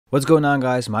What's going on,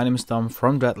 guys? My name is Tom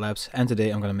from Dreadlabs, and today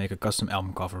I'm gonna make a custom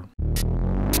album cover.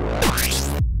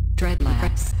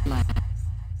 Dreadlabs.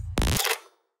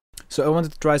 So I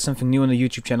wanted to try something new on the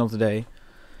YouTube channel today.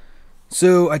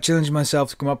 So I challenged myself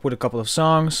to come up with a couple of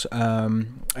songs,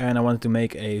 and I wanted to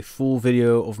make a full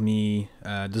video of me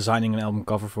designing an album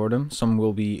cover for them. Some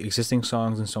will be existing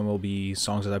songs, and some will be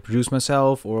songs that I produced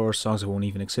myself, or songs that won't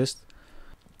even exist.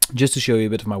 Just to show you a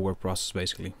bit of my work process,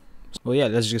 basically. Well, yeah,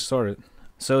 let's get started.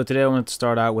 So today I wanted to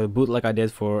start out with a bootleg I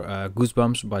did for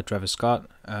Goosebumps by TRAVIS SCOTT.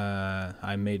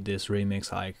 I made this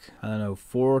remix like, I don't know,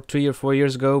 3 or 4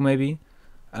 years ago maybe.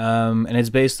 And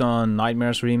it's based on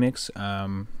Nightmare's remix.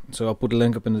 So I'll put a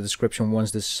link up in the description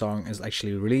once this song is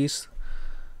actually released.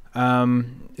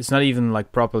 It's not even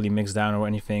like properly mixed down or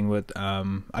anything, but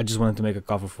I just wanted to make a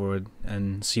cover for it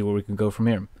and see where we can go from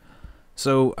here.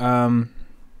 So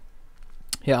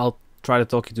yeah, I'll try to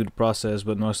talk you through the process,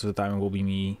 but most of the time it will be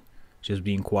me just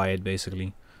being quiet,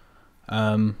 basically.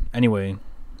 Anyway,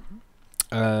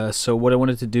 so what I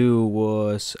wanted to do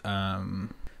was, so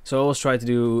I always try to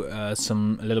do a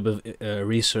little bit of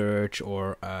research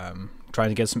or trying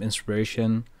to get some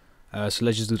inspiration. So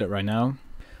let's just do that right now.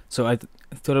 So I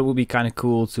thought it would be kind of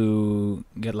cool to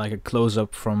get like a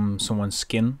close-up from someone's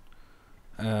skin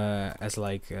as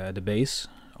like the base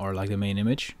or like the main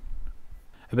image.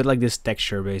 A bit like this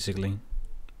texture, basically,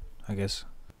 I guess.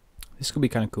 This could be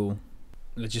kind of cool.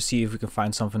 Let's just see if we can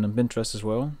find something on Pinterest as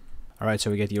well. Alright, so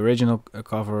we get the original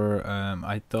cover.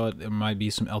 I thought there might be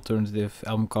some alternative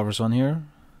album covers on here.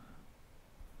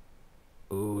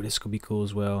 Ooh, this could be cool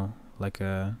as well. Like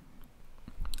an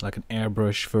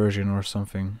airbrush version or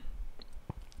something.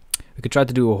 We could try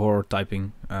to do a horror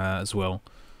typing as well.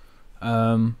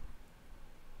 You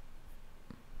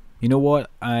know what?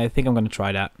 I think I'm gonna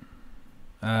try that.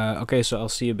 Okay, so I'll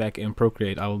see you back in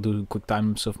Procreate. I will do quick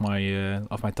times of my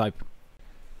type.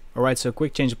 Alright, so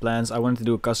quick change of plans. I wanted to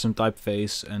do a custom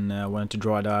typeface and I wanted to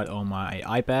draw it out on my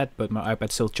iPad, but my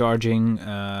iPad's still charging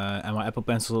and my Apple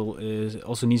Pencil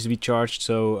also needs to be charged,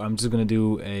 so I'm just gonna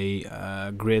do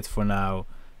a grid for now,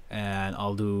 and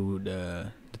I'll do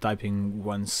the typing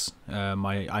once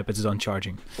my iPad's done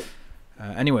charging.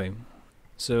 Anyway,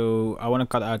 so I want to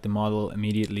cut out the model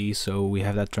immediately so we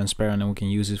have that transparent and we can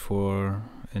use it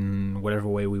in whatever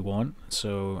way we want.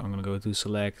 So I'm gonna go to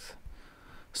select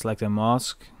and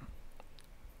mask.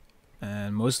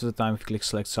 And most of the time if you click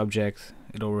select subject,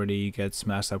 it already gets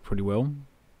masked out pretty well.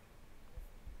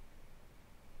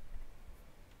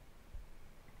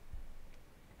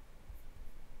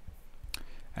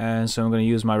 And so I'm going to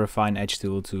use my refine edge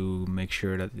tool to make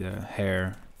sure that the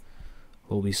hair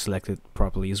will be selected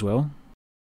properly as well.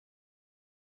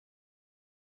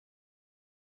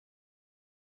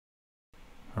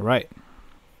 Alright.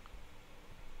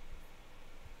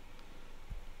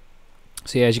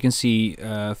 So yeah, as you can see,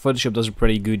 Photoshop does a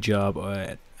pretty good job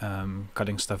at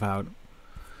cutting stuff out.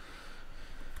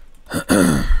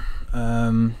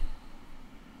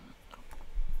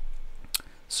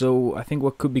 So I think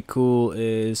what could be cool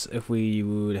is if we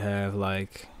would have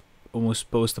like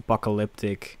almost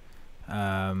post-apocalyptic,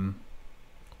 like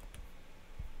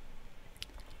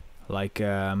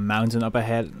a mountain up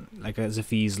ahead, like as if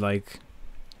he's like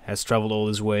has traveled all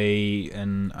this way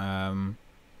and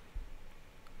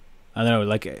I don't know,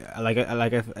 like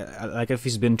if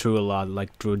he's been through a lot,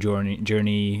 like through a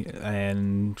journey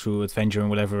and through adventure and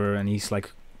whatever, and he's like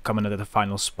coming at the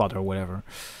final spot or whatever.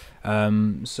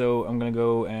 So I'm gonna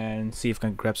go and see if I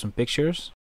can grab some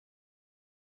pictures.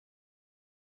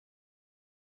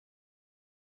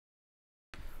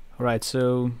 Alright,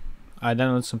 so I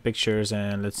downloaded some pictures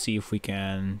and let's see if we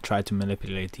can try to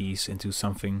manipulate these into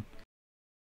something.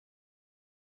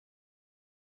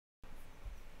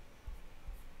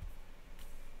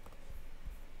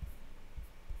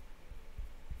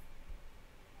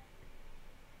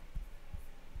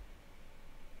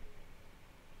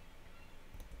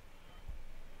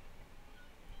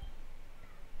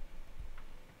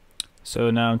 So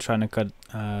now I'm trying to cut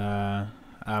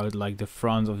out like the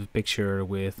front of the picture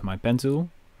with my pen tool,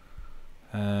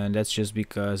 and that's just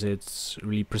because it's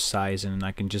really precise and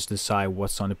I can just decide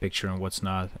what's on the picture and what's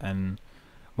not. And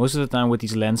most of the time with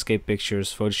these landscape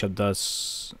pictures, Photoshop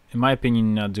does, in my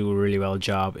opinion, not do a really well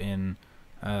job in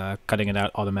cutting it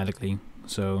out automatically.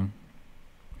 So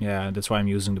yeah, that's why I'm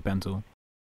using the pen tool.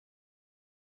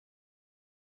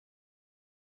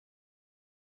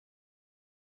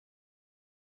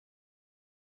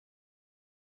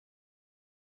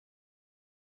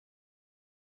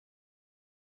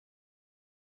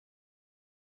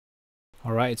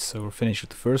 Alright, so we're finished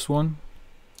with the first one,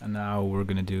 and now we're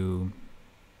gonna do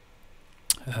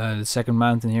the second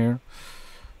mountain here.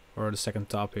 or the second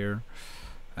top here.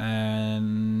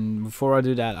 And before I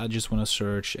do that, I just want to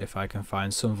search if I can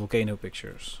find some volcano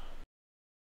pictures.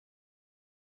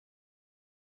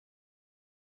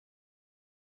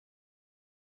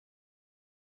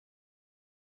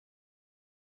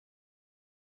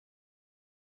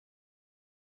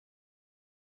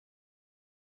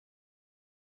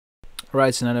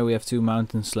 Right, so now that we have two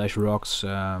mountains slash rocks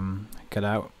cut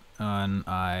out, and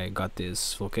I got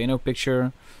this volcano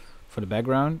picture for the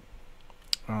background,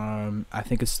 I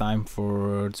think it's time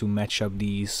to match up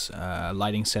these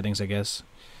lighting settings, I guess,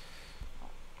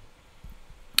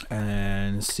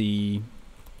 and see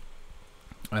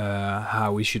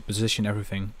how we should position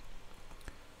everything.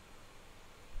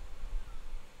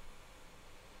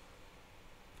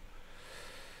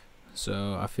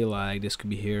 So I feel like this could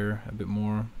be here a bit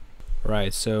more.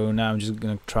 Right, so now I'm just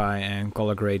gonna try and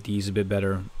color grade these a bit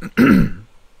better to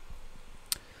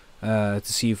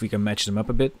see if we can match them up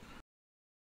a bit.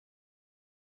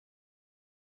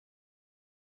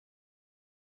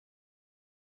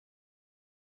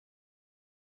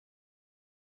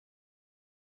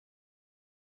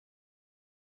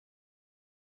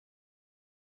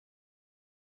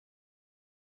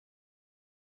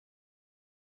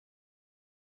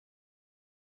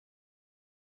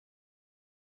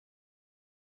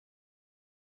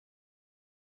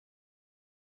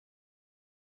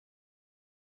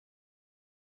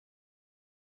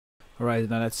 Alright,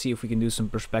 now let's see if we can do some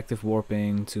perspective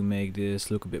warping to make this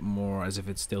look a bit more as if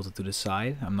it's tilted to the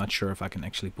side. I'm not sure if I can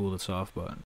actually pull this off,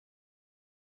 but...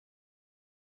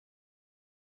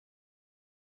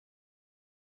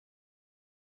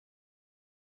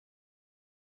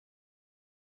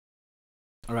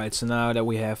 Alright, so now that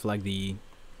we have like the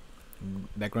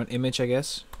background image, I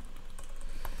guess,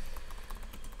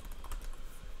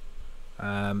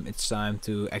 it's time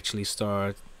to actually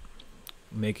start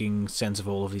making sense of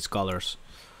all of these colors.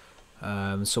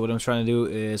 So what I'm trying to do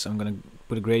is I'm gonna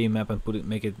put a gradient map and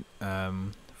make it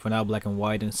for now black and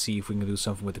white, and see if we can do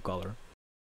something with the color.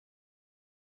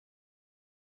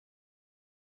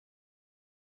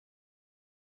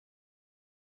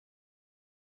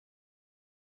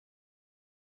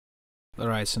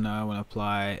 Alright, so now I want to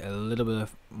apply a little bit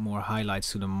of more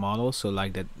highlights to the model, so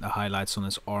like that the highlights on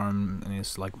his arm and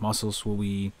his like muscles will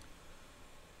be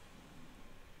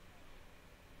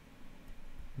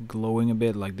glowing a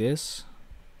bit like this,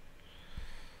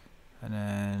 and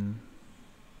then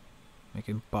make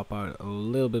him pop out a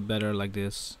little bit better like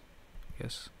this, I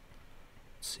guess.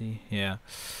 Let's see, yeah,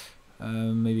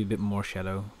 maybe a bit more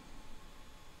shadow.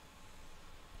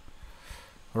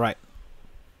 Alright.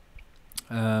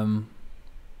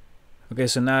 Okay,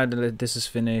 so now that this is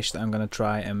finished, I'm gonna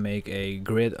try and make a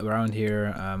grid around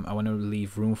here. I want to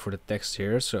leave room for the text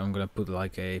here, so I'm gonna put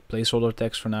like a placeholder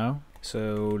text for now.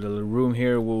 So the room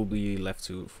here will be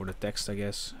left for the text, I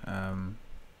guess. And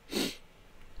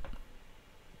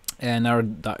now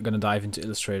we're gonna dive into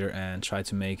Illustrator and try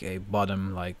to make a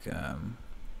bottom like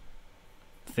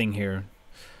thing here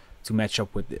to match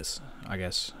up with this, I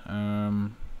guess.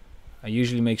 I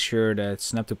usually make sure that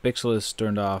snap to pixel is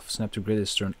turned off, snap to grid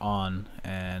is turned on,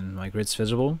 and my grid's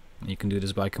visible. You can do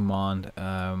this by command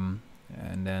and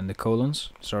then the colons,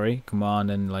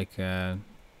 command and like the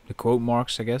quote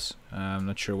marks, I guess. I'm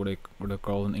not sure what they're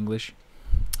called in English.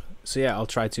 So yeah, I'll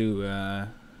try to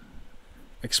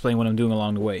explain what I'm doing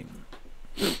along the way.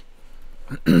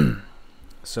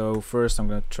 So first I'm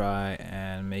gonna try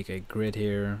and make a grid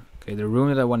here. Okay, the room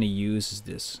that I want to use is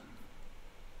this.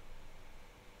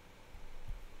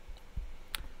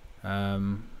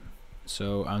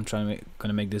 So I'm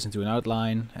gonna make this into an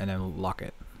outline and then lock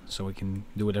it, so we can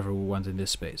do whatever we want in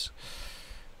this space.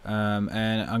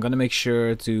 And I'm gonna make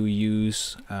sure to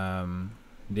use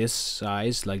this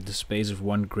size, like the space of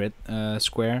one grid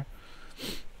square,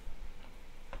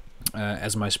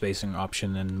 as my spacing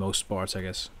option in most parts, I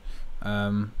guess.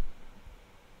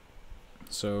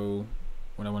 So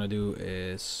what I want to do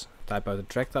is type out the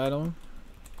track title.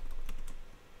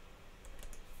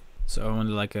 So I want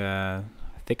like a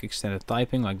thick extended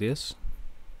typing like this.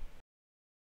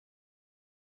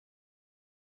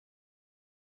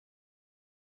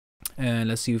 And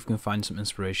let's see if we can find some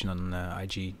inspiration on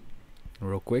IG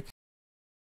real quick.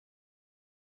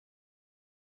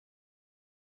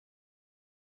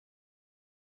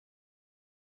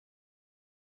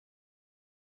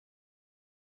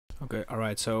 Okay,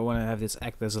 alright, so I want to have this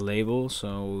act as a label,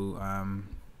 so I'm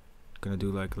gonna do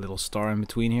like a little star in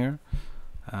between here.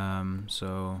 So I'm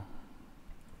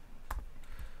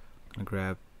gonna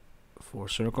grab 4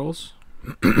 circles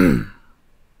and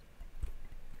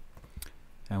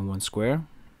 1 square,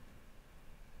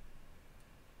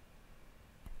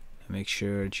 make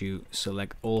sure that you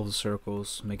select all of the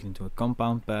circles, make it into a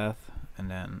compound path,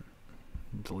 and then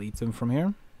delete them from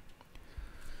here.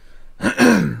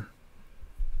 And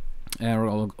we're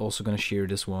also going to shear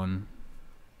this one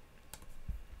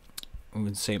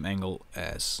with the same angle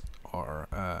as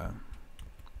our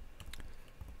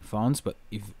fonts, but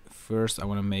first I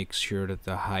want to make sure that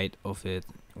the height of it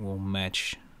will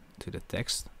match to the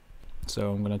text.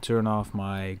 So I'm going to turn off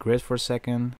my grid for a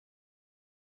second.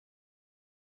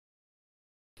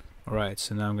 Alright,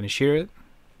 so now I'm going to shear it.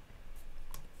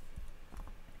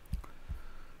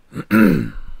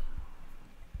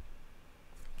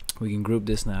 We can group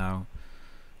this now,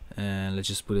 and let's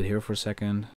just put it here for a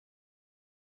second.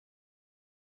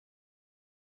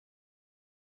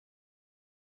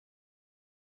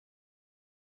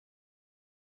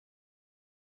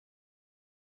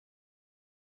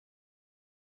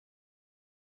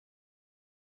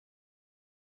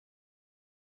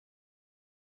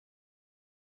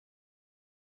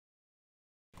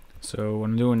 So what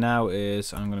I'm doing now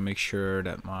is I'm going to make sure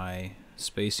that my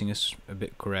spacing is a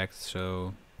bit correct.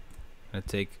 So I'm going to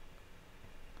take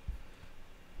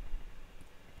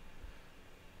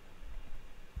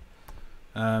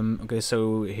okay,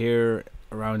 so here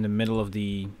around the middle of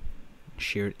the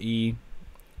sheared E,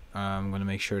 I'm going to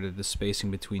make sure that the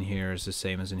spacing between here is the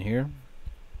same as in here.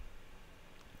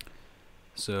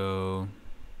 So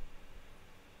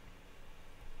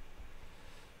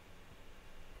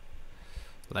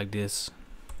like this.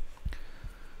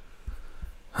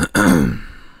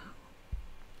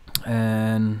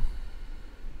 And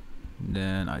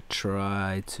then I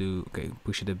try to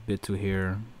push it a bit to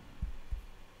here,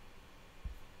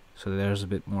 so there's a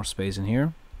bit more space in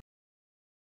here.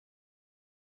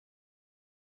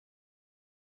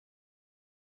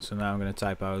 So now I'm gonna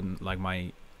type out like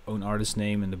my own artist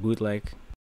name in the bootleg,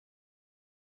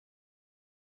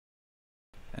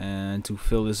 and to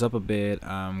fill this up a bit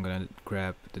I'm gonna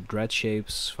grab the dread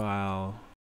shapes file.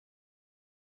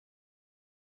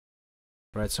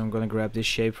 Right, so I'm gonna grab this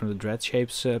shape from the dread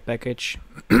shapes package.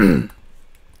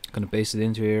 Gonna paste it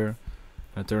into here.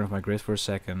 Gonna turn off my grid for a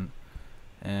second,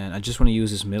 and I just want to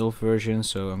use this middle version,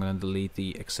 so I'm gonna delete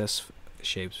the excess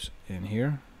shapes in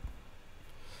here,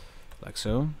 like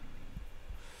so.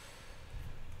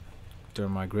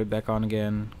 Turn my grid back on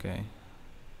again. Okay,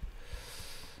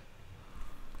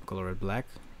 color it black,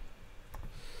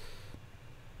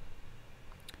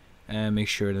 and make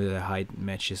sure that the height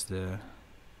matches the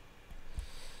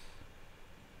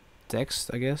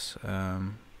text, I guess.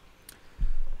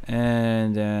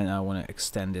 And then I want to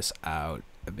extend this out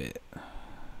a bit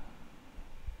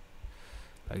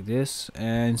like this,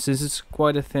 and since it's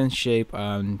quite a thin shape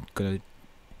I'm gonna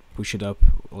push it up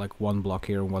like one block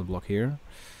here and one block here.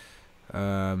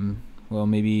 Well,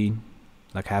 maybe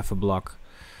like half a block.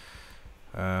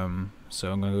 So I'm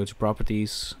gonna go to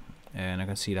properties, and I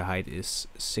can see the height is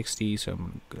 60, so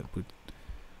I'm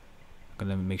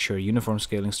gonna make sure uniform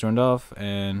scaling is turned off,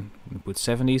 and put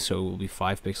 70, so it will be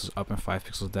 5 pixels up and 5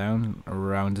 pixels down,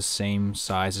 around the same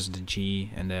size as the G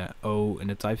and the O in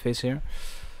the typeface here.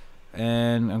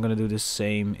 And I'm gonna do the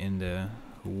same in the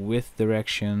width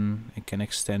direction. It can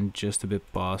extend just a bit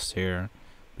past here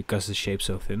because the shape's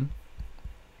so thin.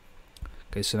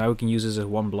 Okay, so now we can use this as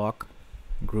one block,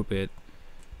 group it,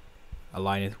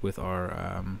 align it with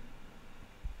our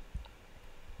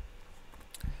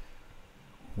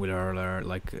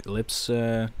like ellipse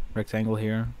rectangle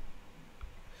here,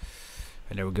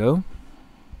 and there we go.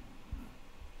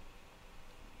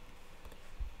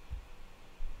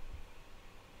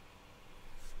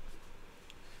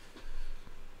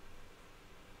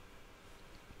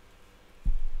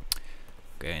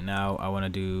 Okay, now I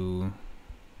want to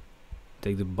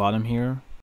take the bottom here,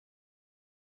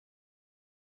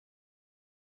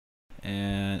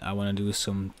 and I want to do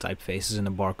some typefaces in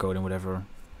the barcode and whatever.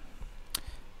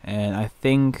 And I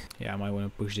think, yeah, I might want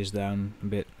to push this down a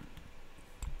bit,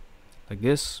 like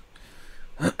this.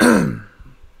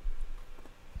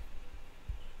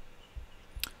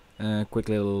 Quick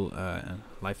little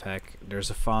life hack. There's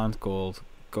a font called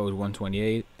Code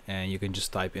 128, and you can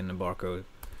just type in the barcode.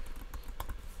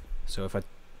 So if I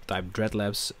type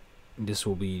Dreadlabs, this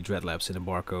will be Dreadlabs in the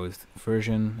barcode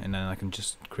version, and then I can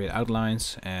just create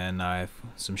outlines, and I have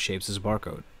some shapes as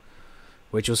barcode,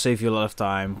 which will save you a lot of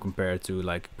time compared to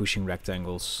like pushing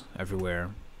rectangles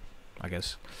everywhere, I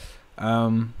guess. I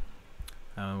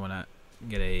want to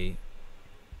get a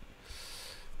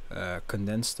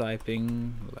condensed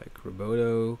typing, like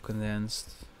Roboto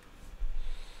condensed,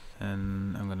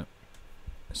 and I'm gonna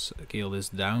scale this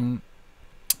down,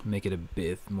 make it a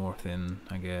bit more thin,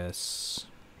 I guess.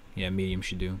 Yeah, medium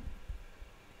should do.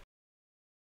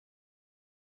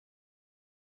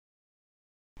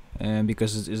 And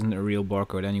because it isn't a real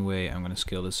barcode anyway, I'm going to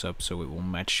scale this up so it will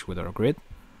match with our grid.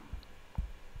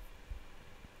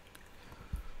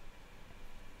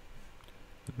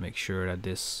 Make sure that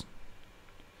this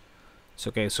it's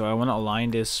okay. So I want to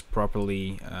align this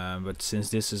properly, but since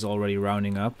this is already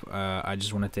rounding up, I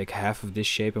just want to take half of this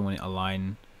shape and want to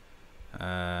align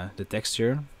the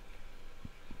texture.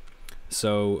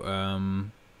 So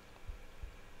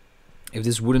if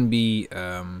this wouldn't be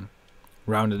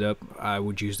rounded up, I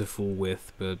would use the full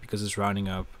width, but because it's rounding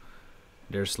up,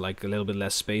 there's like a little bit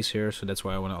less space here, so that's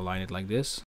why I want to align it like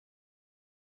this.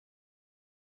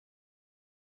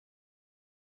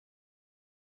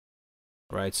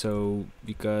 Right, so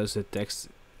because the text,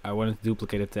 I wanted to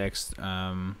duplicate the text,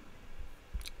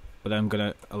 but I'm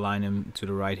gonna align him to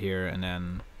the right here, and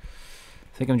then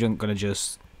I think I'm gonna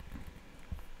just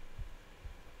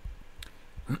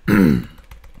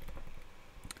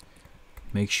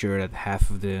make sure that half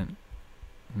of the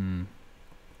yeah,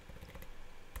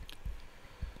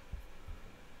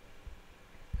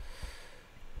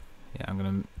 I'm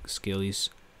gonna scale these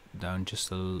down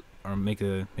just a little, or make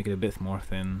it a bit more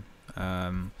thin.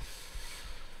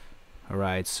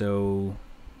 Alright, so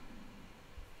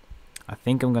I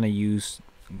think I'm gonna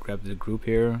grab the group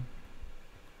here.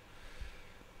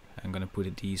 I'm gonna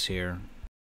put these here.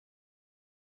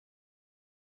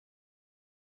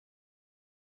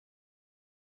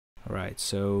 Alright,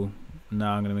 so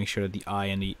now I'm gonna make sure that the I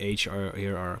and the H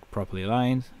are properly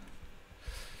aligned,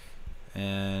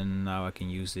 and now I can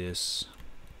use this.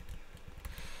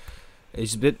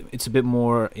 It's a bit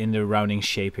more in the rounding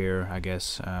shape here, I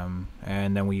guess,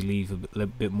 and then we leave a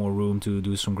little bit more room to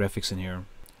do some graphics in here.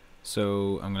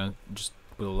 So I'm gonna just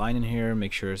put a line in here,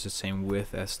 make sure it's the same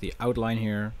width as the outline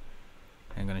here.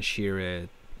 I'm gonna shear it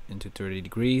into 30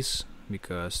 degrees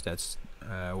because that's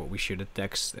what we shear the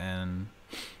text and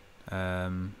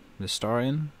the star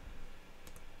in.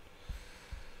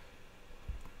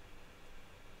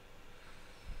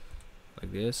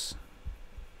 Like this.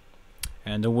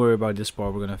 And don't worry about this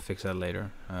part, we're gonna fix that later.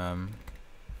 For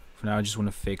now I just want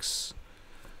to fix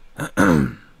I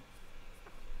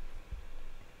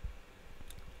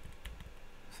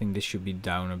think this should be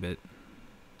down a bit,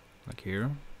 like here.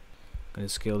 I'm gonna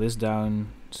scale this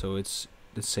down so it's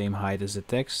the same height as the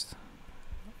text.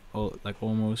 Like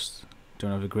almost.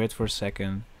 Turn off the grid for a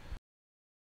second.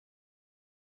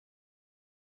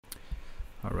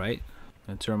 Alright,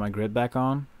 and turn my grid back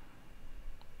on.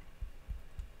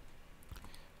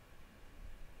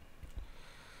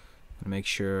 Make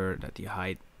sure that the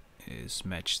height is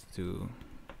matched to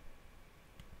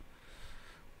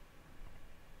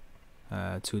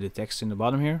the text in the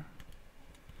bottom here.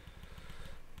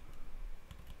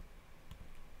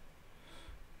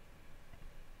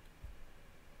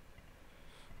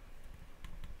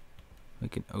 We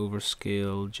can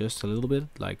overscale just a little bit,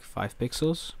 like 5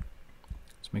 pixels.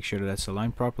 Let's make sure that that's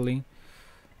aligned properly.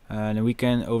 And then we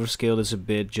can overscale this a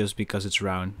bit just because it's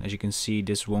round. As you can see,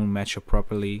 this won't match up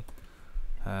properly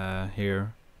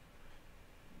here,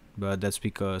 but that's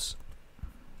because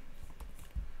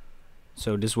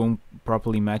this won't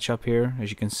properly match up here.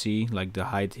 As you can see, like the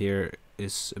height here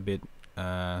is a bit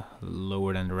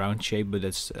lower than the round shape, but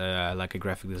that's like a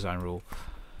graphic design rule.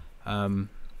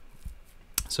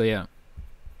 So yeah,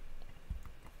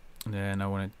 then I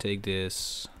want to take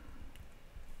this,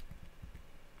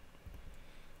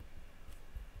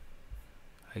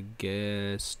 I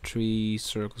guess 3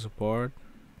 circles apart.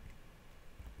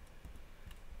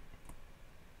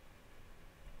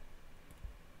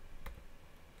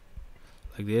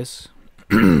 Like this.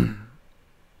 And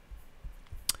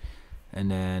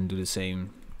then do the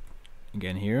same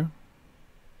again here.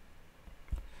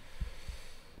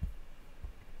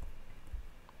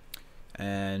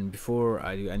 And before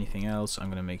I do anything else, I'm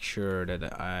gonna make sure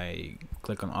that I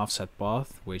click on offset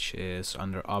path, which is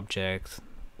under object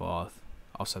path,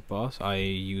 offset path. I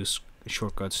use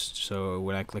shortcuts, so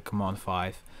when I click command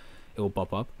 5 it will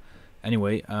pop up.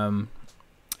 Anyway, and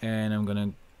I'm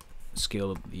gonna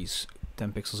scale these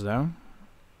 10 pixels down.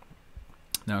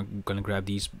 Now I'm gonna grab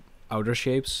these outer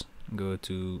shapes, go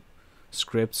to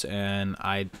scripts, and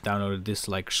I downloaded this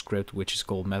like script which is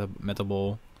called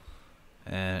metaball,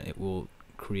 and it will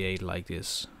create like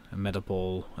this a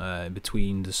metaball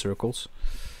between the circles.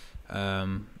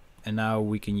 And now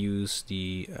we can use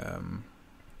the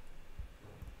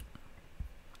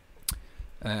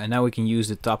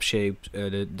top shape,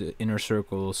 the inner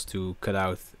circles, to cut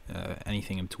out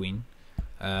anything in between.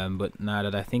 But now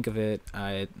that I think of it,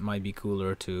 it might be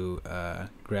cooler to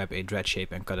grab a dread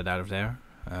shape and cut it out of there.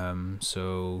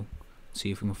 So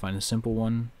see if we can find a simple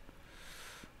one.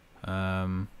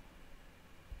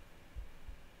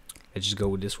 Let's just go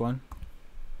with this one.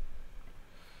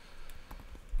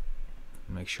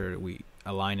 Make sure that we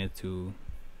align it to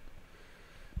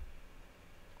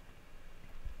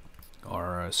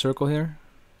our circle here,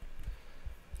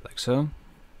 like so.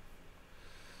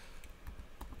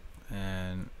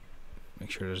 And make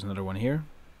sure there's another one here.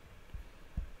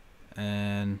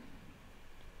 And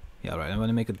yeah, right, I'm going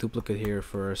to make a duplicate here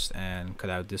first and cut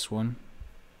out this one.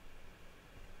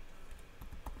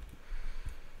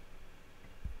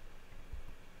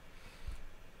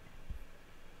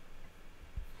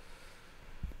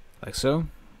 Like so.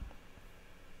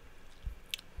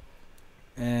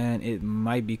 And it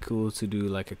might be cool to do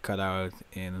like a cutout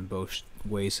in both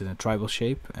ways in a tribal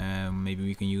shape, and maybe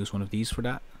we can use one of these for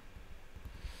that.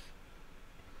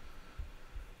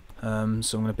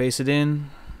 So I'm going to paste it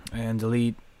in and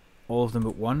delete all of them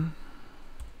but one.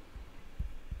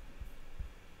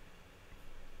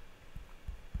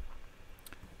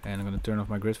 And I'm going to turn off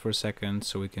my grid for a second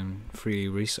so we can freely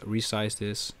resize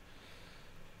this.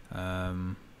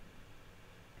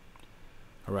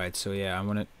 Alright, so yeah, I'm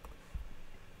going to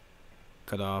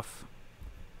cut off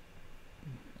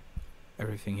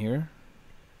everything here.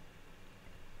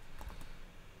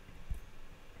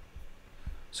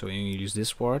 So we use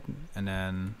this part, and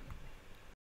then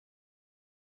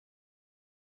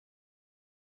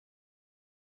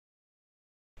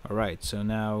alright, so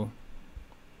now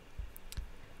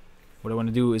what I want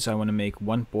to do is I want to make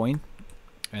one point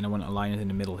and I want to align it in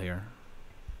the middle here.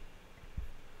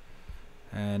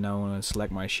 And now I want to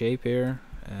select my shape here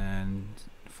and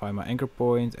find my anchor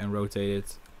point and rotate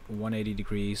it 180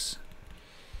 degrees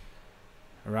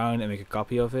around and make a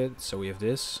copy of it. So we have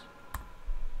this.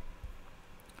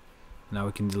 Now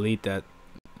we can delete that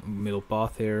middle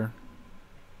path here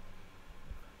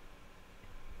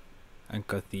and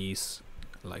cut these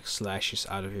like slashes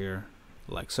out of here,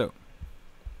 like so.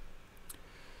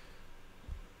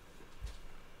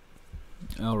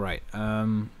 Alright,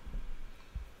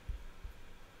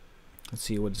 let's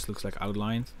see what this looks like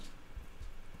outlined.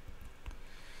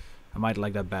 I might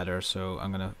like that better, so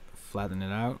I'm gonna flatten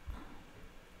it out.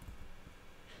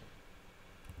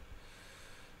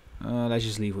 Let's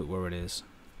just leave it where it is.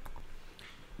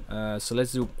 So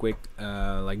let's do a quick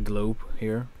like globe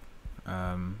here.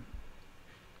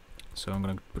 So I'm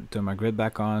gonna turn my grid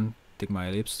back on, take my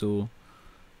ellipse tool,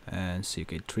 and see,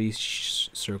 okay, 3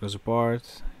 circles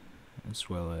apart, as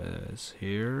well as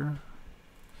here.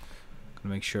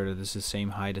 Gonna make sure that this is the same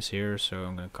height as here, so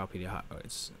I'm gonna copy the height. Oh,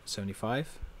 it's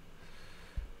 75.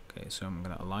 Okay, so I'm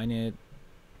gonna align it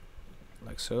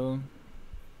like so.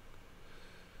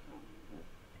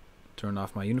 Turn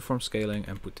off my uniform scaling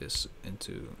and put this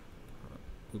into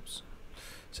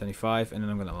 75, and then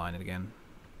I'm gonna align it again.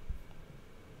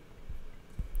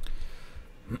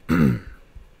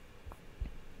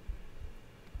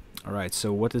 Alright,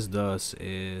 so what this does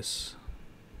is,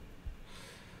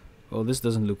 well, this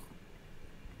doesn't look,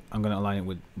 I'm gonna align it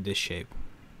with this shape,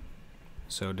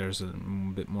 so there's a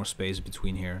bit more space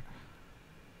between here.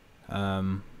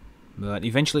 But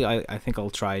eventually I think I'll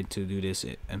try to do this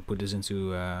and put this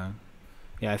into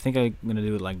yeah, I think I'm gonna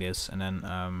do it like this, and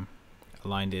then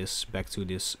align this back to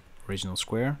this original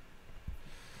square.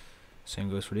 Same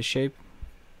goes for this shape.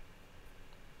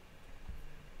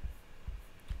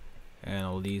 And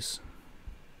all these.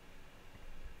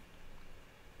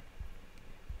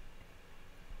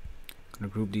 Gonna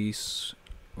group these.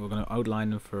 We're gonna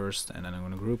outline them first, and then I'm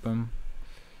gonna group them.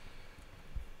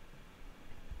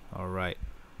 Alright.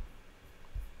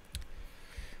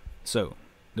 So,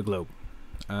 the globe.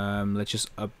 Let's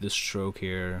just up the stroke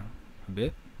here a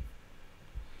bit,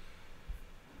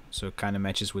 so it kind of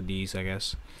matches with these, I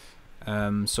guess.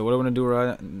 So what I want to do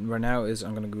right now is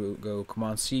I'm gonna go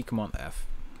Command C, Command F,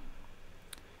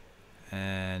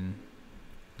 and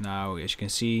now as you can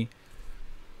see,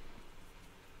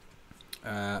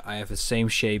 I have the same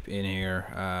shape in here,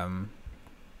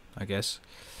 I guess.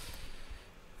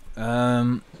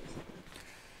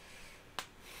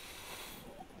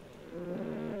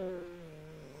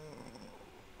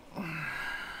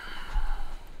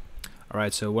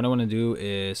 Alright, so what I want to do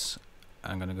is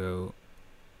I'm gonna go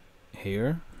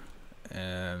here,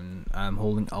 and I'm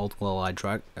holding Alt while I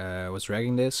was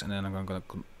dragging this, and then I'm gonna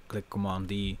click Command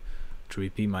D to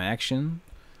repeat my action.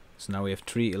 So now we have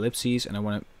 3 ellipses, and I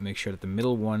want to make sure that the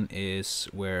middle one is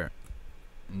where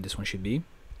this one should be.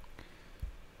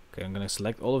 Okay, I'm gonna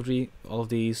select all of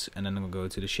these, and then I'm gonna go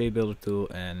to the shape builder tool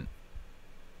and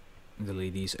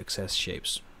delete these excess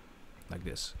shapes like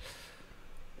this.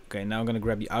 Okay, now I'm gonna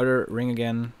grab the outer ring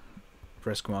again,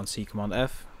 press Command C, Command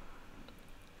F,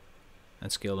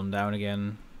 and scale them down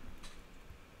again,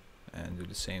 and do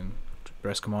the same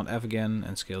press Command F again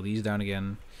and scale these down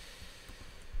again.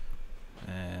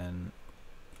 And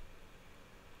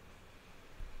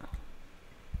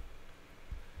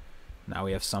now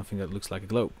we have something that looks like a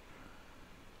globe.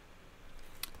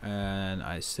 And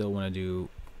I still want to do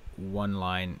one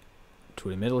line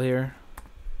through the middle here,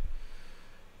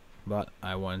 but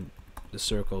I want the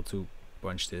circle to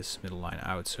punch this middle line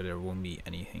out so there won't be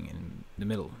anything in the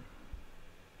middle.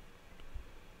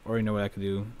 Or you know what I could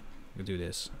do? I could do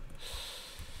this.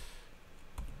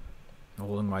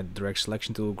 Holding my direct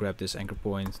selection tool, grab this anchor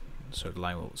point so the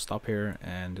line will stop here,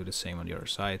 and do the same on the other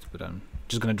side, but I'm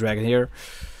just gonna drag it here.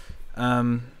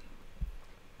 And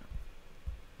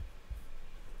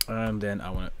then I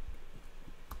want to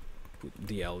put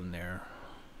DL in there,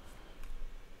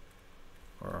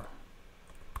 or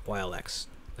YLX.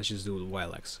 Let's just do the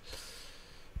YLX.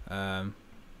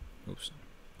 Oops.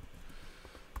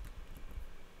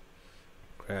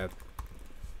 Grab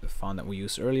the font that we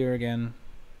used earlier again.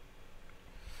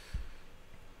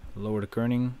 Lower the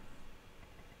kerning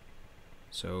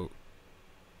so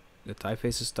the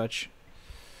typefaces touch,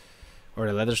 or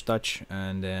the letters touch,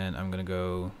 and then I'm gonna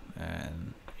go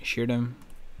and shear them,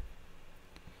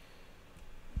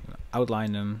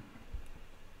 outline them,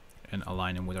 and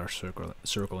align them with our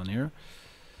circle in here,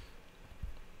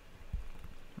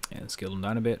 and scale them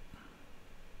down a bit.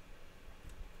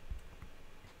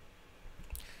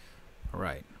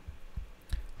 Alright,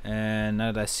 and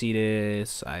now that I see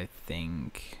this, I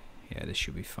think, yeah, this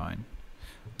should be fine.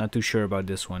 Not too sure about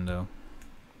this one though.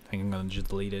 I think I'm gonna just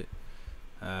delete it.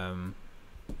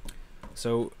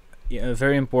 So yeah, a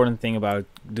very important thing about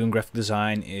doing graphic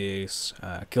design is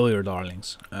kill your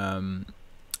darlings.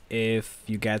 If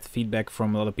you get feedback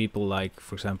from a lot of people, like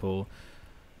for example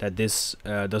that this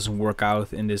doesn't work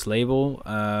out in this label,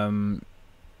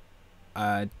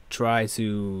 try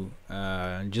to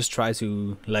just try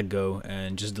to let go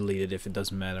and just delete it if it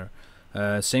doesn't matter.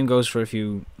 Same goes for if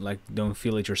you like don't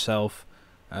feel it yourself.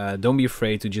 Don't be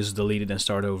afraid to just delete it and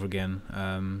start over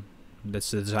again.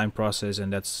 That's the design process,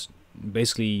 and that's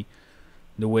basically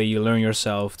the way you learn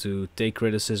yourself to take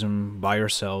criticism by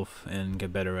yourself and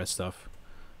get better at stuff.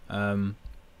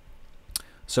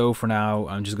 So for now,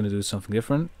 I'm just gonna do something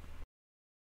different.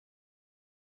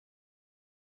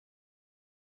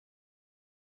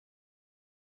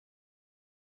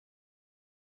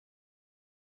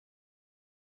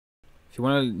 If you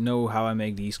want to know how I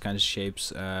make these kinds of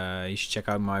shapes, you should check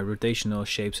out my rotational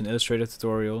shapes in Illustrator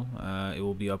tutorial. It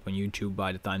will be up on YouTube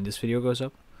by the time this video goes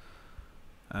up.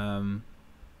 For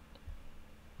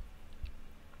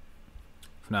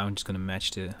now, I'm just going to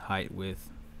match the height with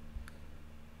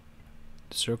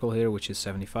the circle here, which is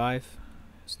 75.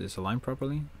 Is this aligned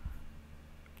properly?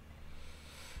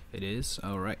 It is.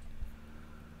 Alright.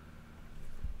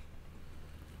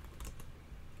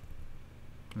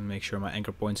 Make sure my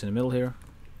anchor point's in the middle here.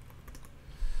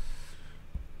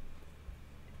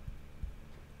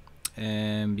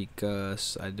 And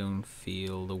because I don't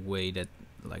feel the way that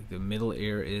like the middle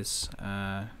ear is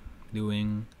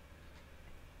doing,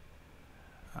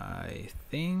 I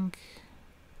think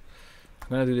I'm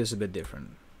gonna do this a bit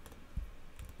different.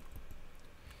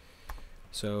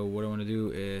 So what I want to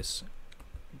do is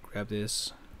grab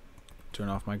this, turn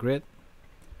off my grid,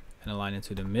 and align it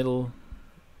to the middle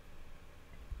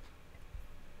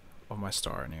of my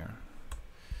star in here,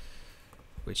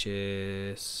 which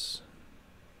is,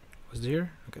 was it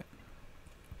here? Okay.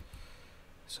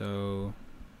 So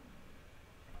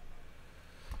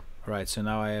alright, so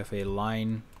now I have a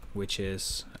line which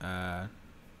is about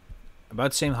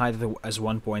the same height as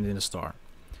one point in the star,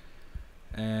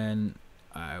 and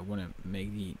I want to make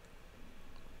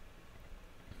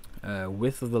the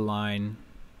width of the line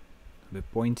a bit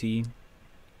pointy,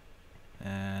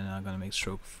 and I'm gonna make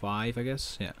stroke 5, I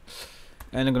guess. Yeah.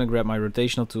 And I'm gonna grab my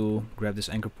rotational tool, grab this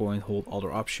anchor point, hold Alt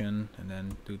or Option, and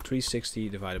then do 360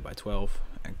 divided by 12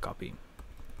 and copy.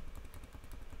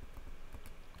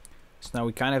 So now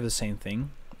we kind of have the same thing,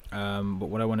 but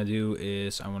what I want to do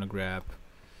is I want to grab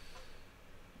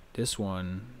this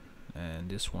one and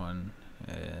this one,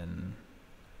 and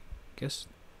I guess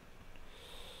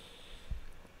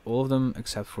all of them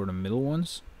except for the middle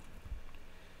ones.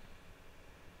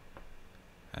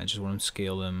 I just want to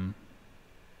scale them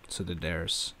so that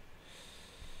there's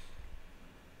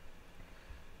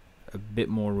a bit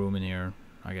more room in here,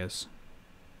 I guess,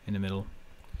 in the middle.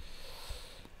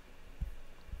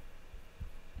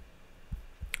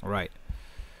 Alright.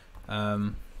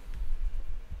 So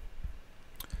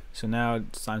now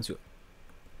it's time to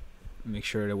make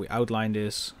sure that we outline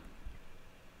this.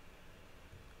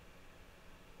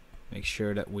 Make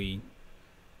sure that we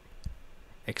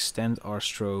extend our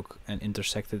stroke and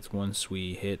intersect it once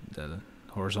we hit the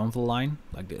horizontal line,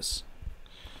 like this.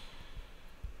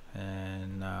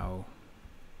 And now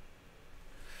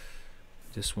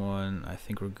this one, I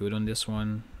think we're good on this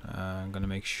one. I'm gonna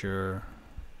make sure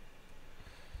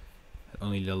that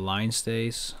only the line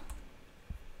stays,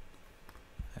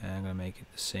 and I'm gonna make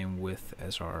it the same width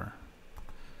as our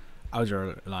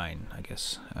outer line, I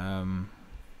guess.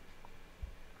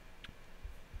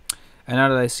 And now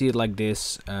that I see it like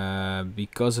this,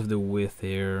 because of the width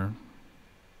here,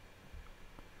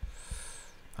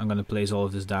 I'm gonna place all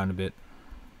of this down a bit.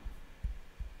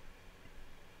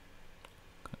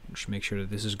 Just make sure that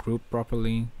this is grouped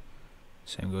properly.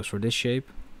 Same goes for this shape.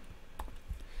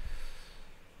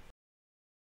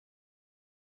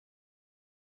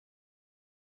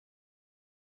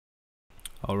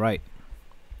 Alright.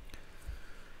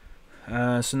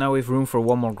 So now we have room for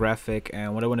one more graphic,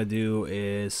 and what I want to do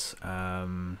is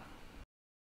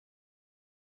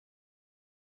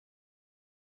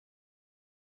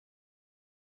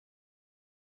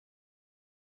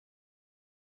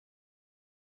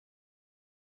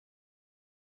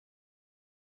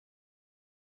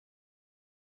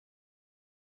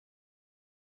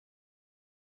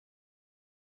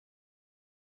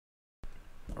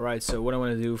alright, so what I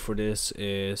want to do for this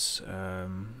is I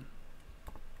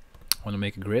want to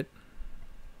make a grid.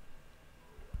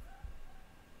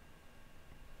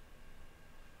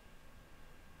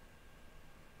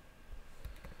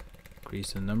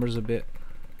 Increase the numbers a bit.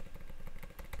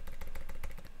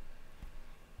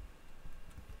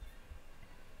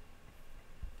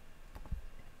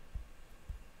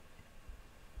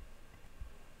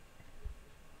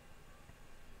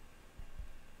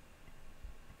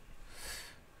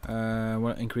 I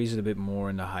want to increase it a bit more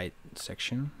in the height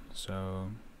section, so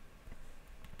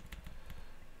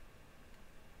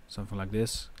something like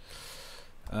this.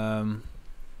 And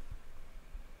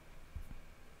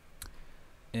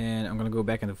I'm gonna go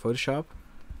back into Photoshop,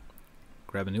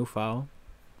 grab a new file,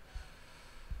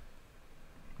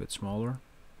 a bit smaller.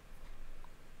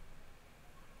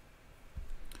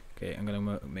 Okay, I'm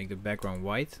gonna make the background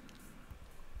white.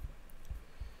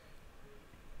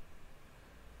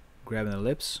 Grab an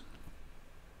ellipse.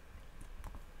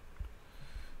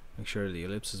 Make sure the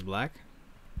ellipse is black.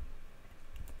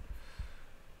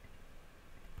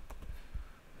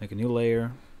 Make a new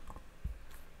layer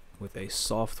with a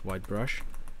soft white brush,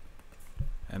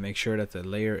 and make sure that the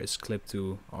layer is clipped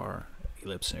to our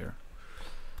ellipse here.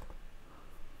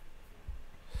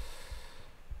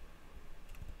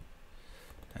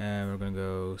 And we're gonna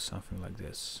go something like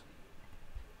this.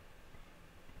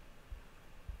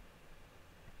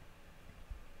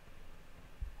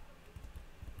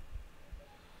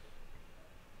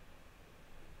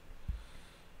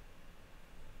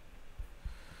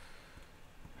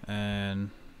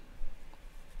 And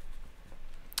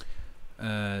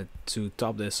to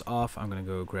top this off, I'm gonna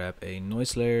go grab a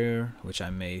noise layer, which I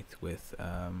made with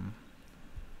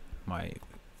my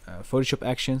Photoshop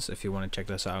actions. If you want to check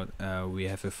this out, we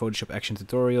have a Photoshop action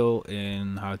tutorial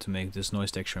in how to make this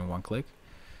noise texture in one click.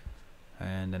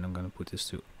 And then I'm gonna put this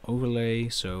to overlay,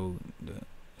 so the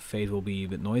fade will be a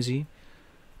bit noisy.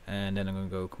 And then I'm gonna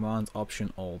go Command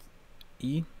Option Alt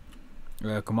E.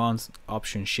 Command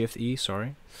Option Shift E,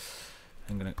 sorry.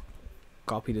 I'm gonna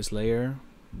copy this layer,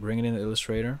 bring it in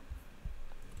Illustrator,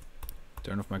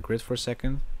 turn off my grid for a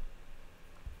second,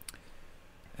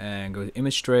 and go to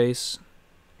Image Trace.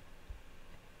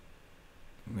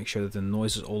 Make sure that the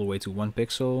noise is all the way to 1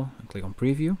 pixel, and click on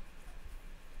Preview.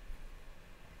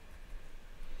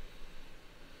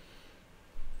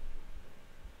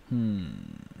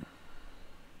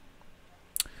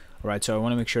 Alright, so I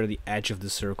want to make sure the edge of the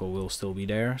circle will still be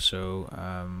there. So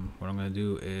what I'm going to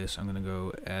do is I'm going to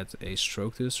go add a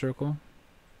stroke to the circle.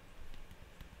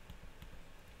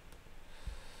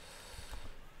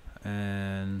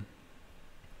 And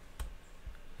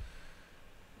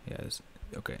yes,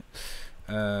 okay.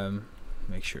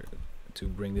 Make sure to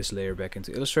bring this layer back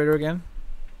into Illustrator again.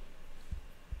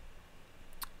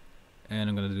 And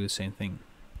I'm going to do the same thing.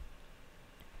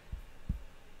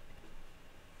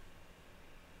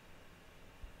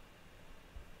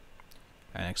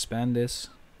 And expand this,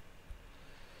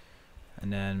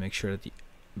 and then make sure that the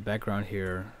background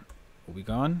here will be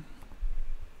gone.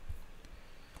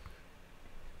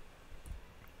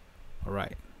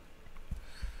 Alright.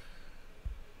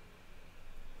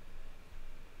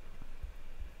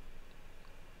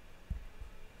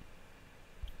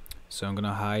 So I'm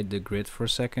gonna hide the grid for a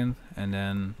second, and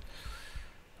then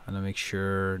I'm gonna make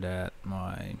sure that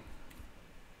my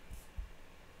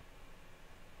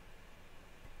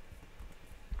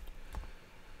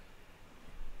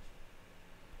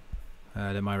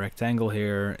that my rectangle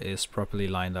here is properly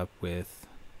lined up with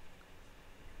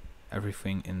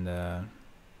everything in the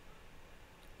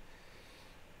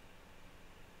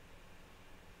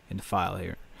file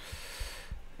here.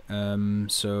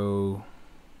 So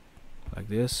like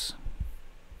this.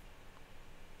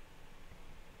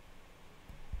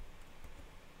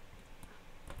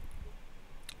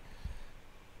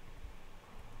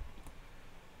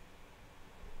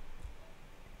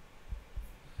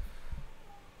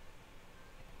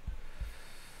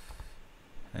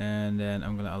 And then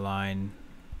I'm gonna align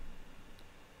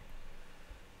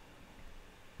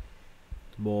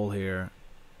the ball here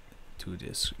to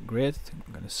this grid.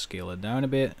 I'm gonna scale it down a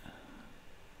bit,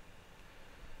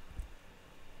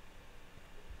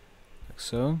 like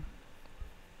so,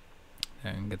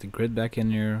 and get the grid back in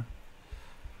here.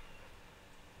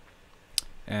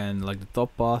 And like the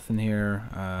top path in here,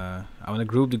 I want to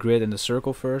group the grid in the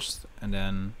circle first, and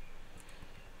then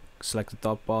select the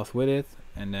top path with it,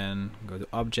 and then go to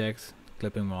Object,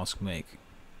 Clipping Mask, Make.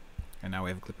 And now we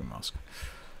have a clipping mask.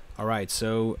 Alright,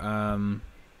 so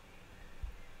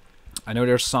I know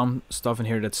there's some stuff in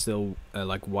here that's still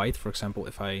like white. For example,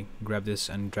 if I grab this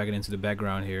and drag it into the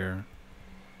background here,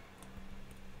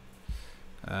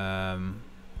 you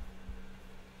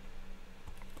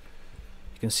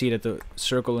can see that the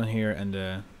circle in here and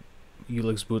the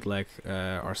Helix bootleg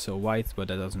are still white, but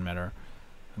that doesn't matter.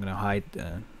 I'm gonna hide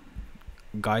the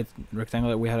guide rectangle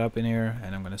that we had up in here,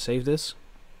 and I'm gonna save this.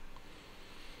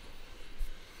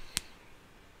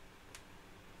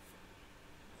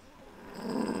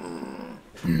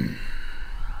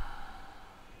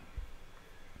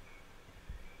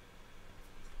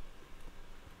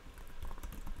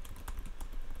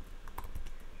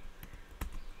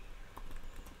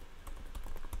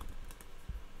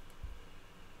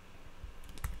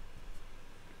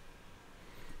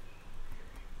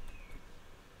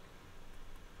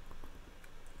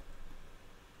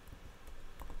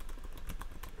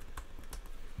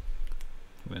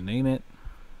 I'm gonna name it.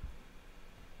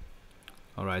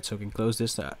 Alright, so we can close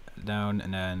this down,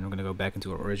 and then we're gonna go back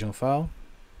into our original file.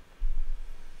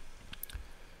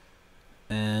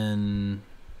 And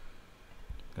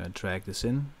I'm gonna drag this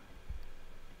in.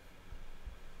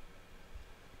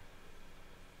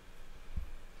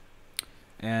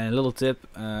 And a little tip,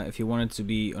 if you want it to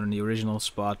be on the original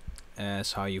spot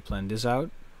as how you plan this out,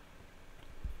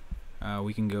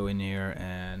 we can go in here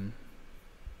and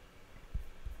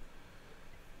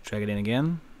drag it in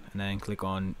again, and then click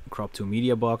on crop to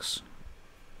media box,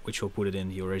 which will put it in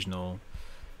the original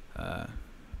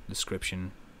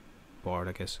description part,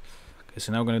 I guess. Okay,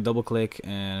 so now I'm going to double click,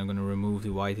 and I'm going to remove the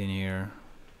white in here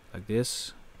like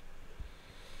this.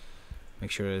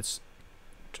 Make sure it's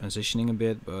transitioning a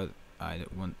bit, but I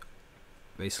don't want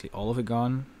basically all of it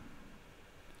gone,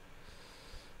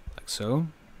 like so.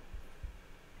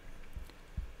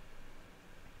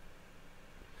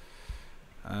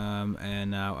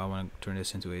 And now I want to turn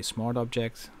this into a smart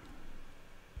object,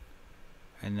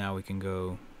 and now we can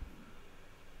go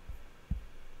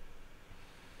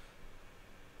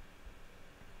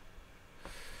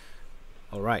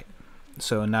alright.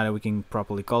 So now that we can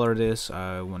properly color this,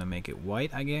 I want to make it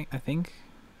white again, I think.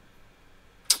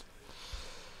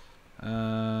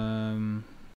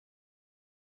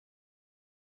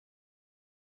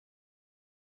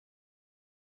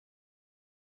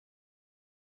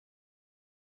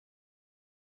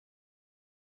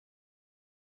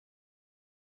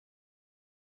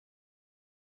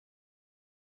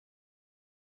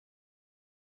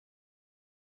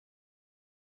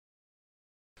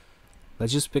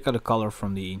 Let's just pick out a color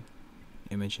from the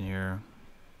image in here,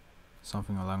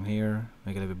 something along here,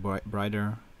 make it a bit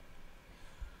brighter.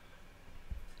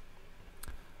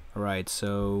 Alright,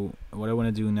 so what I want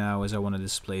to do now is I want to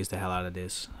displace the hell out of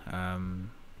this.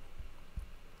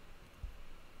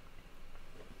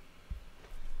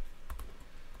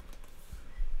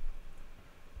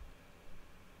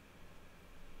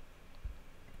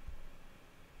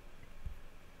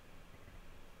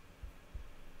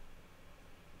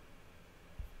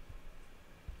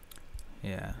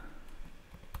 Yeah,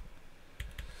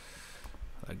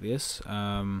 like this.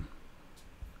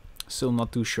 Still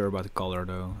not too sure about the color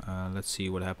though. Let's see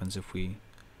what happens if we...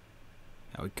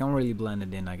 Yeah, we can't really blend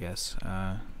it in, I guess.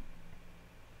 Or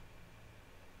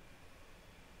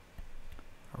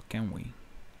can we?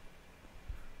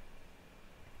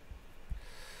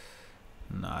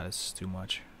 Nah, this is too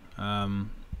much. Not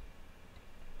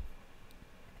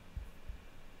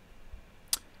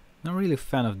really a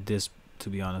fan of this, to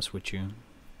be honest with you.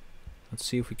 Let's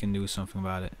see if we can do something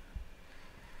about it.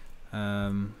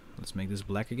 Let's make this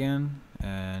black again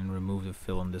and remove the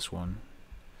fill on this one,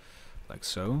 like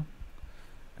so.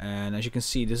 And as you can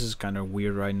see, this is kind of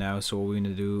weird right now, so what we're gonna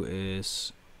do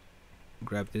is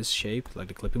grab this shape, like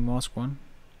the clipping mask one,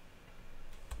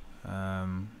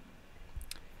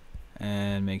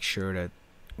 and make sure that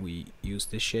we use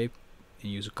this shape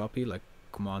and use a copy, like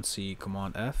Command C,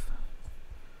 Command F,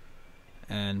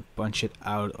 and punch it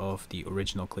out of the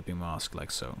original clipping mask,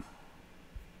 like so.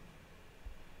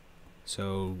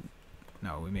 So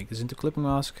now we make this into clipping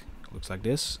mask, looks like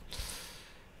this.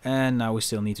 And now we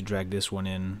still need to drag this one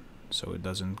in so it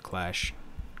doesn't clash,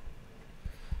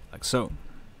 like so.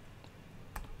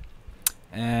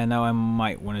 And now I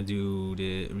might want to do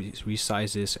the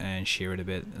resize this and shear it a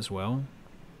bit as well.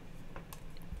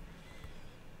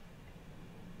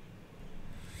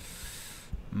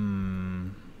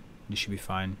 This should be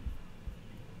fine.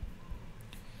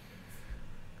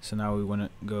 So now we want to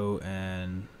go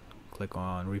and click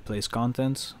on replace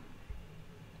contents.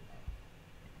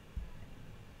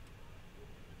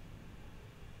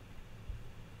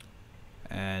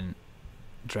 And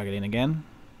drag it in again.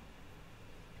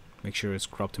 Make sure it's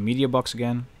cropped to media box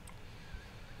again.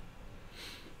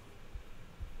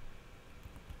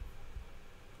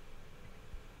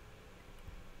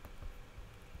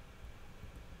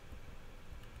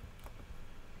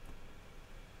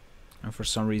 And for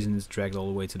some reason it's dragged all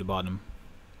the way to the bottom.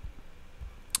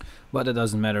 But that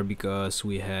doesn't matter because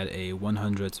we had a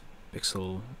 100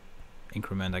 pixel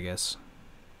increment, I guess.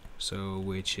 So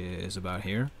which is about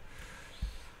here.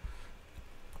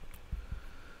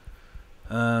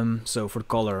 So for the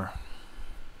color,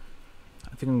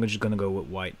 I think I'm just gonna go with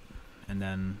white and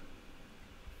then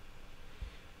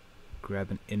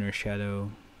grab an inner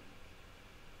shadow.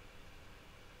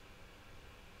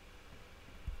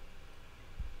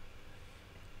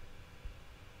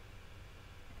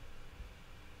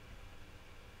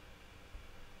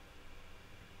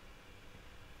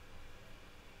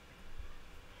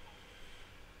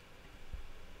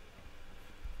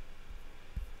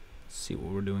 See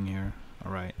what we're doing here.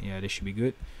 Alright, yeah, this should be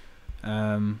good.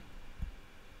 Now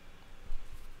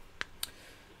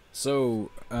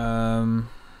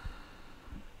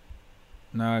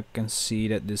I can see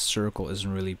that this circle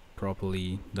isn't really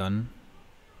properly done.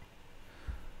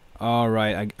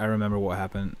 Alright, I remember what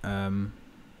happened.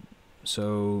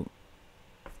 So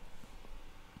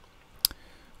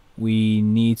we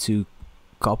need to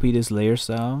copy this layer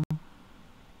style,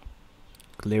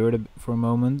 clear it for a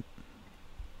moment,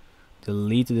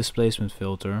 delete the displacement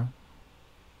filter.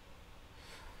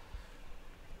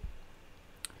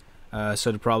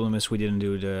 So the problem is we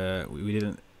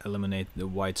didn't eliminate the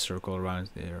white circle around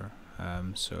there.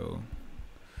 So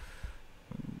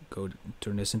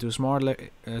turn this into a smart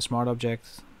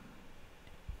object.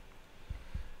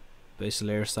 Place the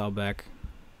layer style back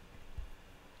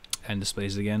and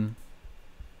displace it again.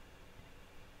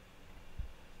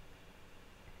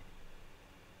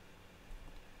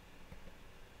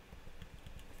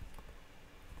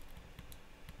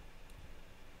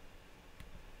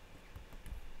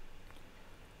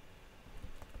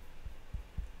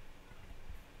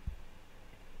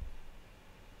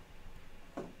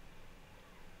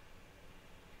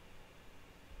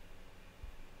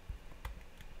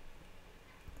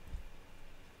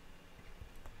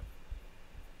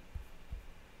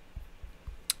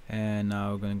 And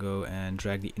now we're gonna go and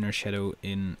drag the inner shadow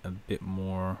in a bit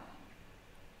more,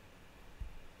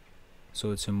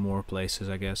 so it's in more places,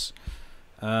 I guess.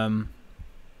 Alright,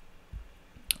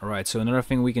 so another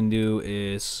thing we can do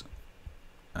is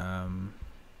can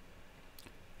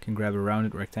grab a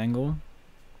rounded rectangle,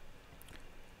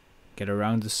 get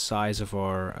around the size of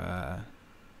our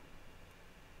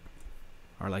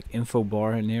like info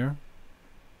bar in here.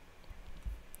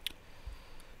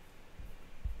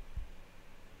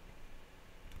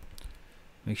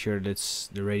 Make sure that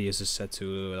the radius is set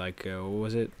to like what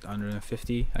was it,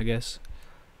 150, I guess.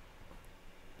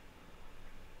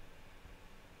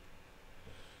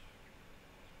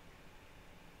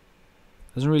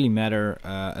 Doesn't really matter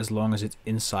as long as it's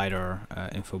inside our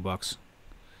info box.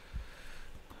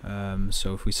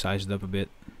 So if we size it up a bit,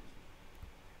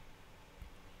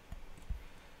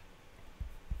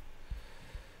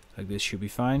 like this should be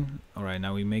fine. Alright,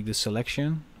 now we make this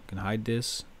selection. We can hide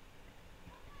this.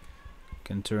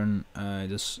 Can turn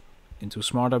this into a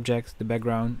smart object, the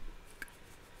background,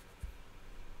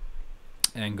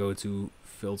 and go to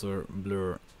filter,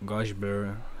 blur, gauge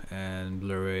blur, and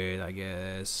blur it, I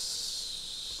guess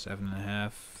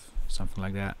 7.5, something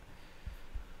like that.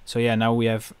 So yeah, now we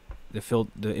have the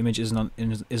image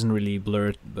isn't really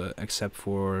blurred, but except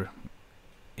for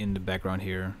in the background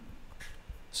here.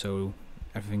 So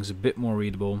everything's a bit more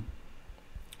readable,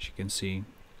 as you can see.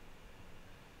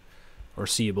 Or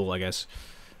seeable, I guess.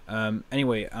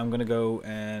 Anyway, I'm gonna go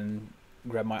and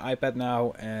grab my iPad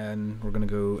now, and we're gonna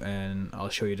go and I'll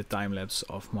show you the time lapse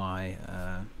of my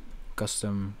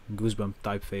custom Goosebump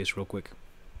typeface real quick.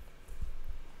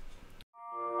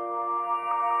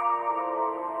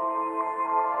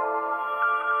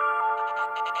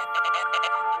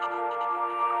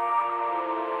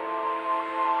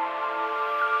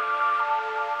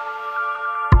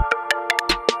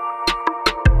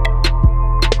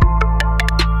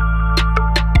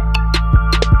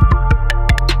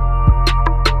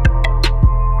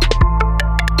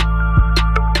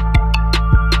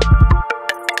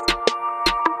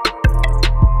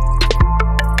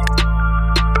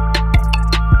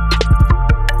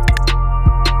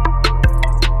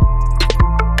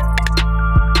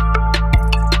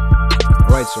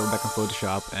 So we're back in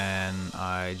Photoshop, and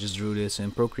I just drew this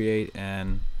in Procreate,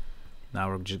 and now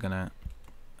we're just gonna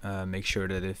make sure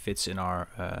that it fits in our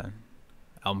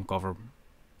album cover.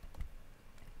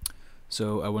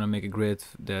 So I want to make a grid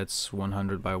that's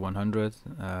 100 by 100,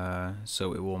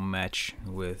 so it will match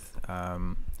with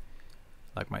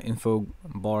like my info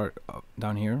bar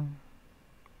down here,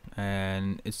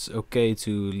 and it's okay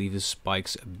to leave the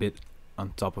spikes a bit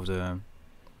on top of the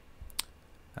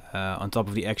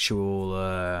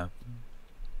actual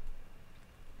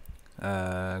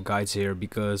guides here,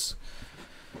 because,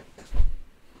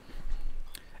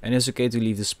 and it's okay to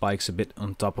leave the spikes a bit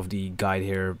on top of the guide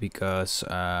here, because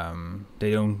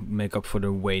they don't make up for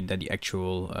the weight that the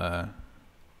actual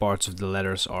parts of the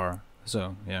letters are.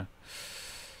 So yeah.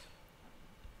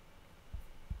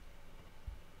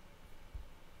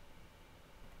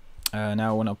 Now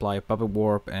I want to apply a puppet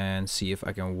warp and see if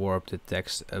I can warp the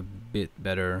text a bit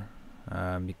better,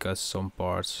 because some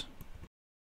parts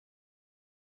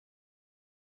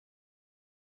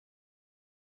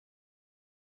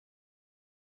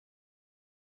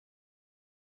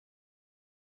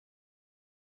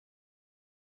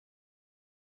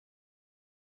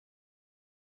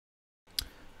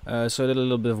so I did a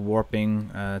little bit of warping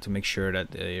to make sure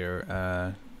that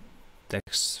your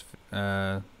text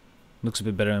looks a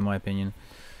bit better, in my opinion.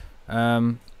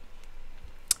 And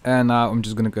now I'm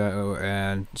just gonna go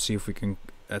and see if we can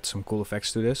add some cool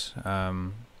effects to this.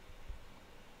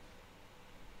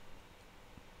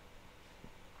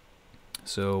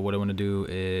 So what I want to do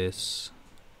is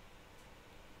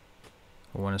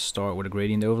I want to start with a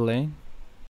gradient overlay.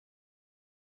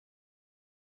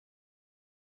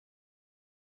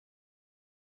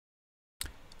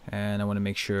 And I want to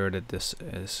make sure that this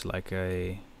is like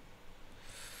a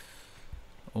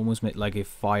almost made like a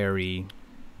fiery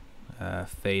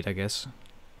fade, I guess.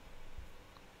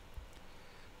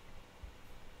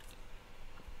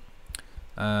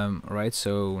 Right,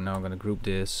 so now I'm gonna group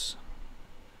this,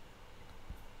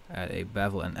 add a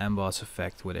bevel and emboss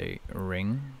effect with a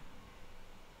ring,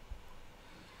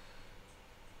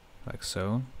 like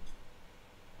so.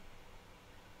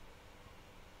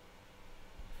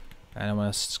 And I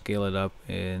want to scale it up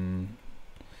and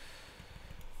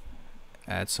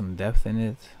add some depth in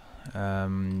it,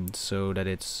 so that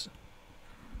it's,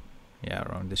 yeah,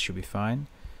 around this should be fine.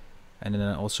 And then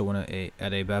I also want to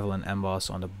add a bevel and emboss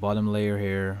on the bottom layer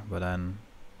here, but then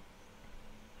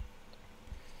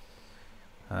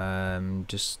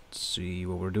just see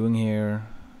what we're doing here.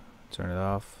 Turn it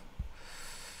off.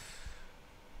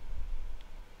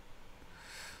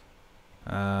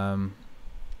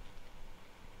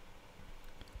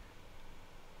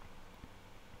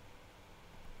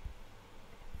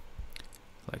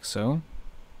 Like so.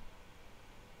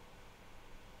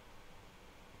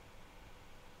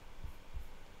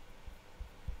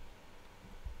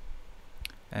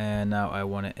 And now I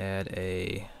want to add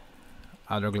a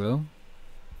outer glow.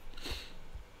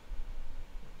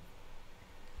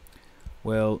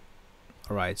 Well,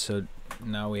 alright, so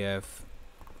now we have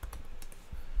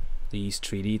these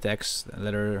 3D text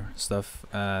letter stuff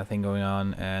thing going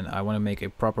on, and I want to make a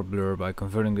proper blur by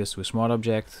converting this to a smart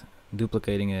object,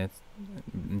 duplicating it,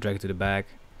 drag it to the back,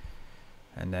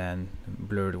 and then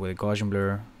blur it with a Gaussian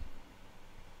blur.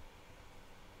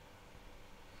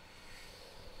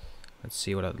 Let's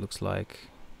see what that looks like.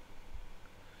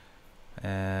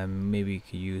 Maybe you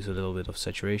could use a little bit of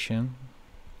saturation.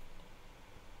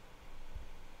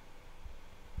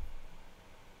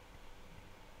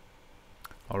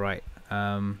 Alright.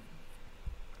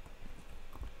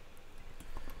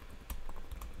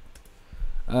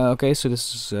 Okay, so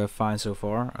this is fine so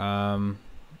far.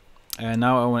 And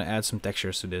now I want to add some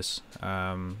textures to this.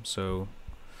 So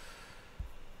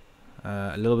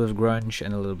a little bit of grunge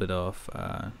and a little bit of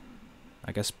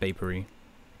I guess papery.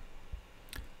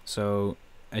 So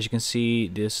as you can see,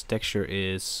 this texture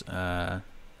is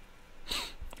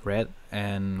red,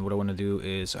 and what I want to do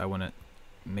is I want to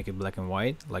make it black and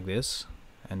white like this,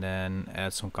 and then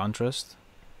add some contrast.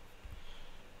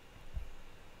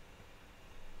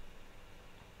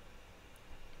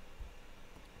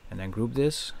 And then group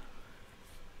this,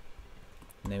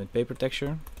 name it paper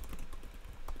texture,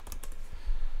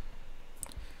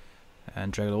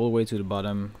 and drag it all the way to the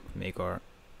bottom, make our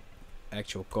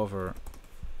actual cover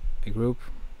a group.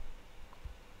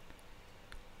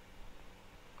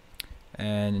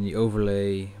 And in the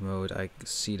overlay mode I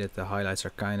see that the highlights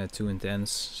are kinda too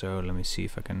intense, so let me see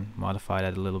if I can modify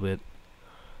that a little bit,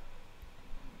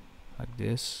 like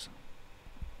this.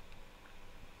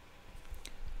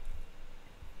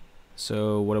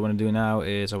 So what I want to do now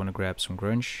is I want to grab some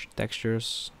grunge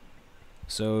textures.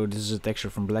 So this is a texture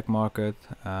from Black Market,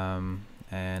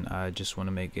 and I just want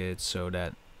to make it so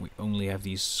that we only have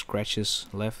these scratches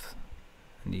left,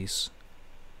 and these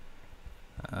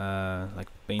like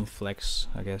paint flecks,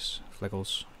 I guess,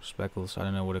 speckles, I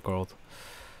don't know what they're called.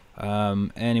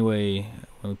 Anyway,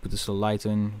 when we put this light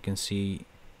in, you can see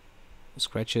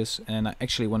scratches, and I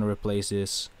actually want to replace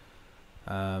this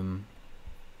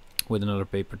with another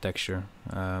paper texture.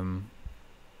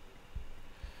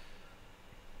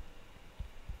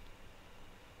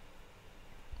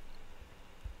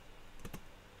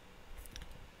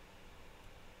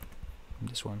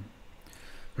 This one.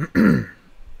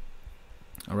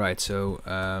 Alright, so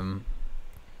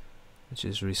let's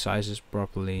just resize this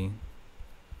properly,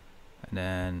 and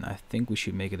then I think we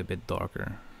should make it a bit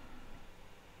darker.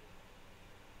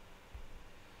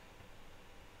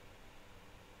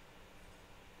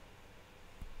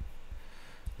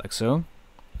 Like so.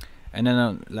 And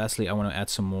then lastly I want to add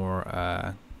some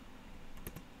more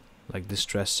like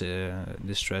distress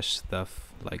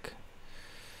stuff, like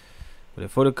with a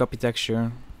photocopy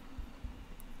texture.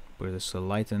 Put this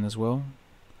light in as well.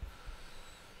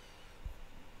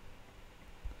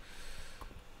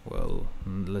 Well,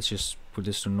 let's just put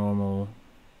this to normal.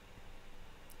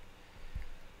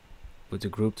 Put the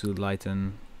group to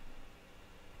lighten.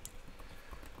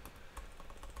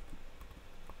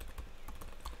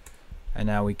 And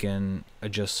now we can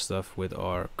adjust stuff with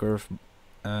our curve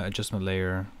adjustment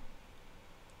layer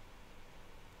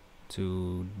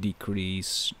to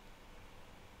decrease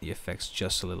the effects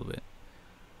just a little bit.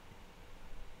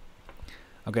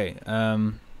 Okay,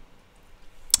 now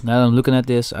that I'm looking at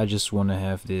this, I just want to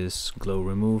have this glow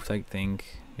removed, I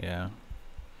think, yeah.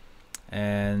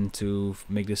 And to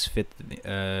make this fit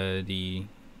the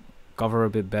cover a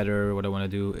bit better, what I want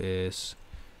to do is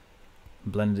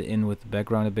blend it in with the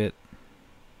background a bit.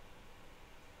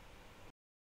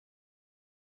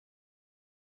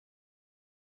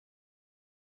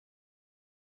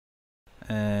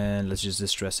 And let's just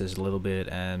distress this a little bit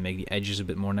and make the edges a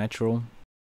bit more natural.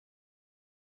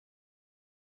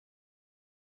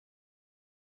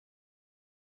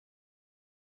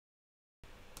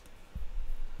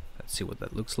 Let's see what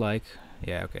that looks like.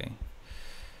 Yeah, okay.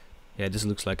 Yeah, this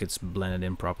looks like it's blended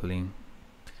in properly.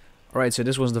 Alright, so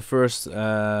this was the first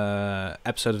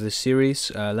episode of this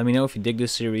series. Let me know if you dig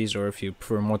this series or if you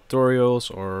prefer more tutorials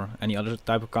or any other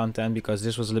type of content, because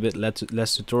this was a little bit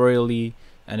less tutorial-y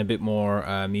and a bit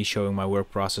more me showing my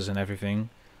work process and everything.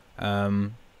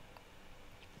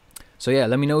 So yeah,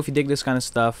 let me know if you dig this kind of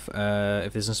stuff,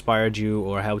 if this inspired you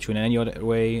or helped you in any other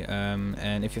way,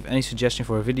 and if you have any suggestion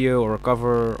for a video or a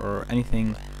cover or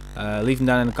anything, leave them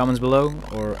down in the comments below,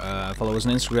 or follow us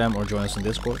on Instagram or join us on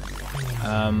Discord.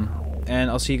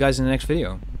 And I'll see you guys in the next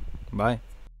video. Bye.